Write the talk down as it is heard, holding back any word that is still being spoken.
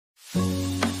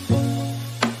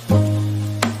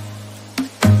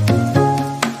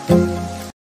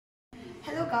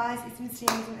guys, it's me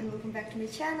Sriyanjam and welcome back to my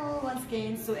channel once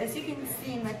again. So as you can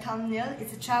see in my thumbnail,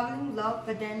 it's a traveling vlog,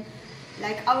 but then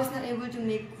like I was not able to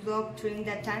make vlog during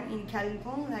that time in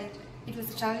Kalimpong. Like it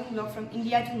was a traveling vlog from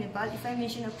India to Nepal. If I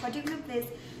mention a particular place,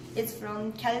 it's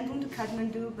from Kalimpong to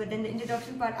Kathmandu, but then the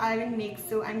introduction part I haven't make,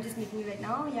 so I'm just making it right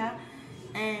now. Yeah,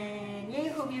 and yeah, I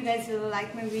hope you guys will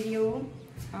like my video.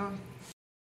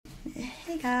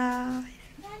 Hey guys,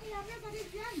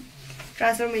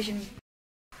 transformation.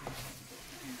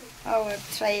 Our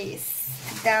trays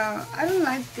down. I don't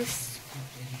like this.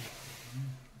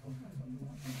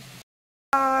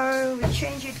 We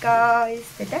change it, guys.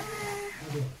 Ta-da!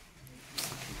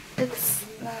 It's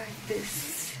like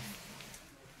this.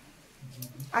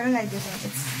 I don't like this one.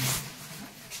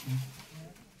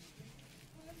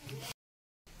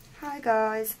 Hi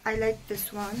guys, I like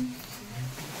this one.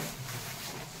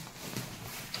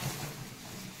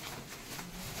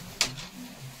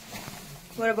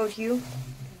 What about you?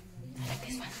 I like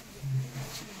this one.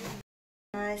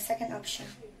 My second option.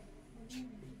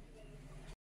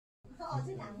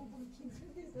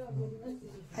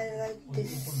 I like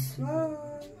this one.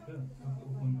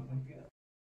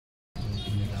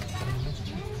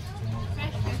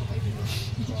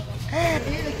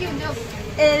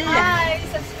 Hi,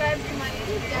 subscribe to my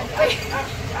YouTube.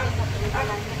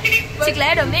 Chicle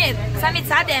do me, samit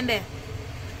sa dembe.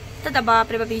 Tada ba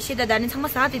pre ba bishi da danin changma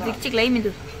sa ti chicle mi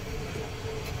du.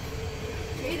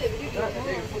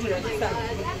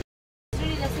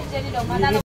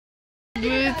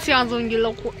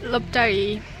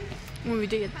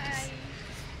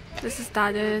 This is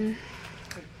Daden.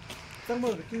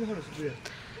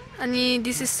 Ani,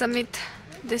 this is Samit.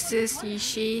 This is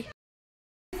Yishi.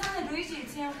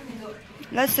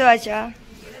 Let's watch.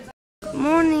 Good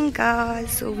morning,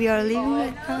 guys. So we are leaving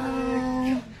right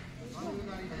now.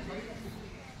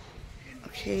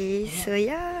 Okay, so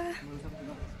yeah.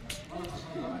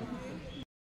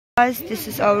 Guys, this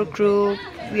is our group.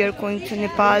 We are going to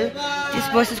Nepal. This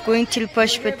bus is going till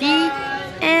Pasuphati,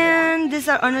 and this is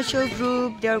our Arunachal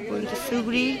group. They are going to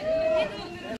Siliguri.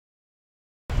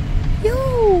 Yo,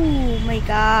 my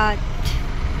God!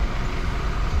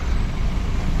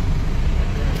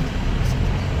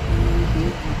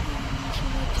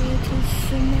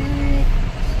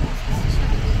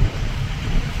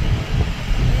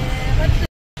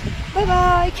 Bye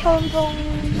bye, Kalimpong.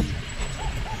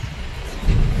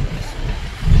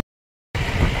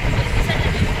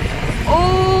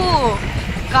 Oh,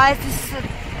 guys, this is a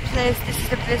place. This is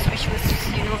the place which was,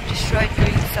 you know, destroyed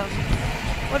during some.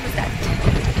 What was that?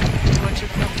 Water.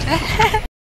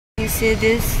 You see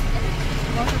this?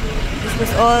 This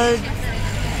was all.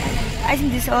 I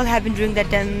think this all happened during that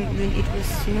time when it was,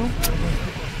 you know.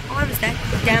 What was that?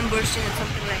 Dam bursting or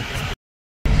something like this.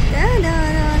 Da, da,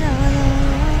 da, da, da.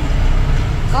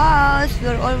 Guys, we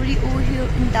are already over here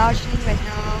in Darjeeling right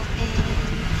now.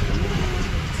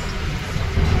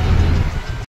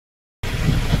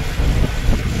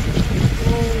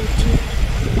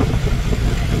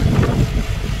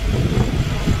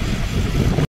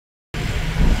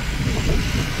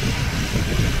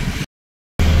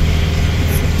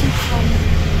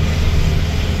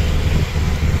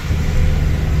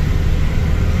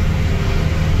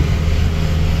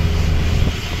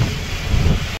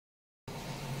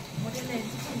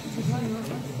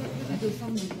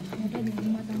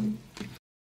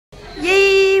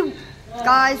 Yay!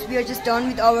 Guys, we are just done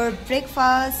with our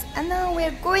breakfast and now we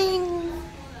are going.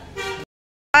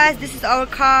 Guys, this is our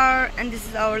car and this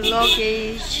is our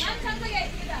luggage.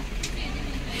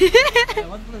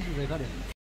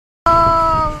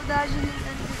 Oh, Darjeeling,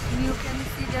 and you can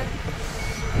see that.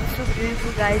 It's so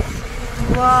beautiful, guys.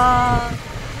 Wow.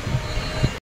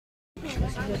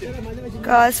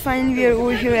 Guys, finally we are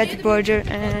over here at the border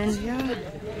and yeah.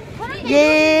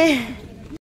 Yay!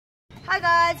 Hi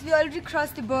guys, we already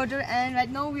crossed the border and right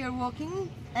now we are walking,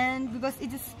 and because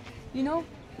it is, you know,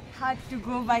 hard to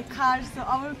go by car, so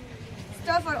our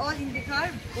stuff are all in the car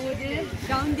over there,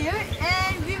 down there,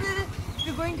 and we will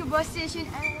be going to bus station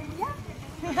and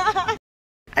yeah.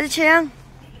 Aditya.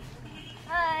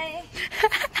 Hi.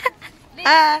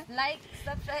 Please like,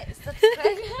 subscribe.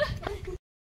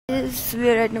 Yes, we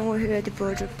are right now here at the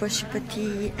border of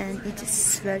Pasuphati, and it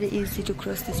is very easy to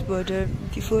cross this border.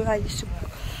 Before I used to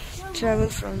travel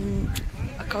from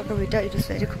karavita, it was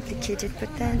very complicated, but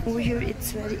then over here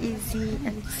it's very easy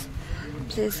and this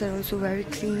place are also very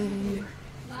clean.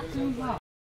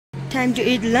 Time to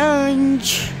eat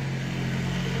lunch.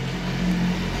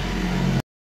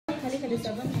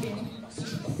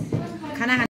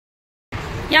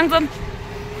 Yang Zom.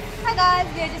 Hi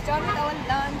guys, we are just done with our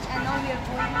lunch and now we are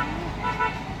going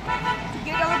to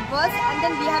get our bus and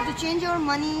then we have to change our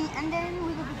money and then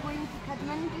we will be going to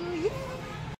Kathmandu.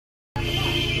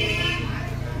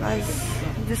 Guys,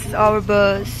 this is our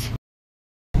bus.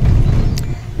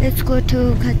 Let's go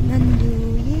to Kathmandu.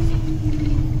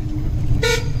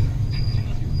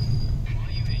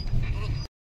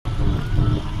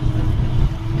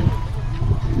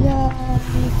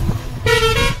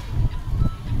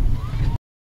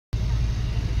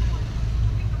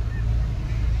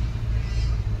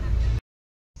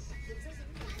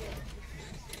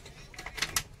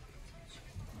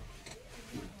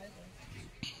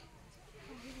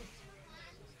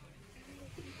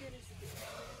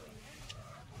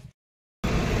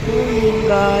 Morning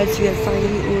guys, we are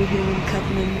finally over here in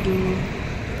Kathmandu.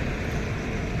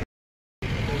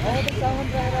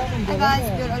 Hi guys,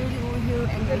 we are already over here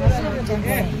and we are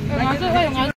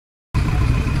temple.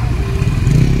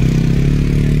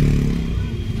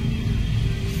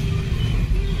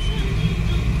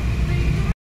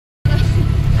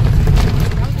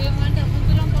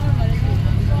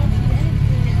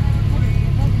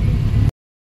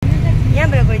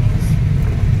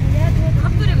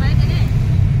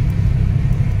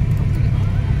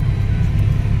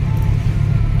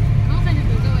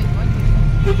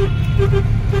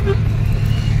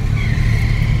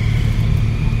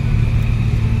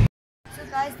 So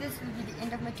guys, this will be the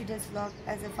end of my today's vlog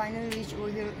as I finally reached over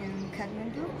here in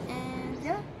Kathmandu, and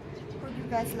yeah, hope you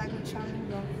guys like my traveling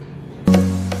vlog.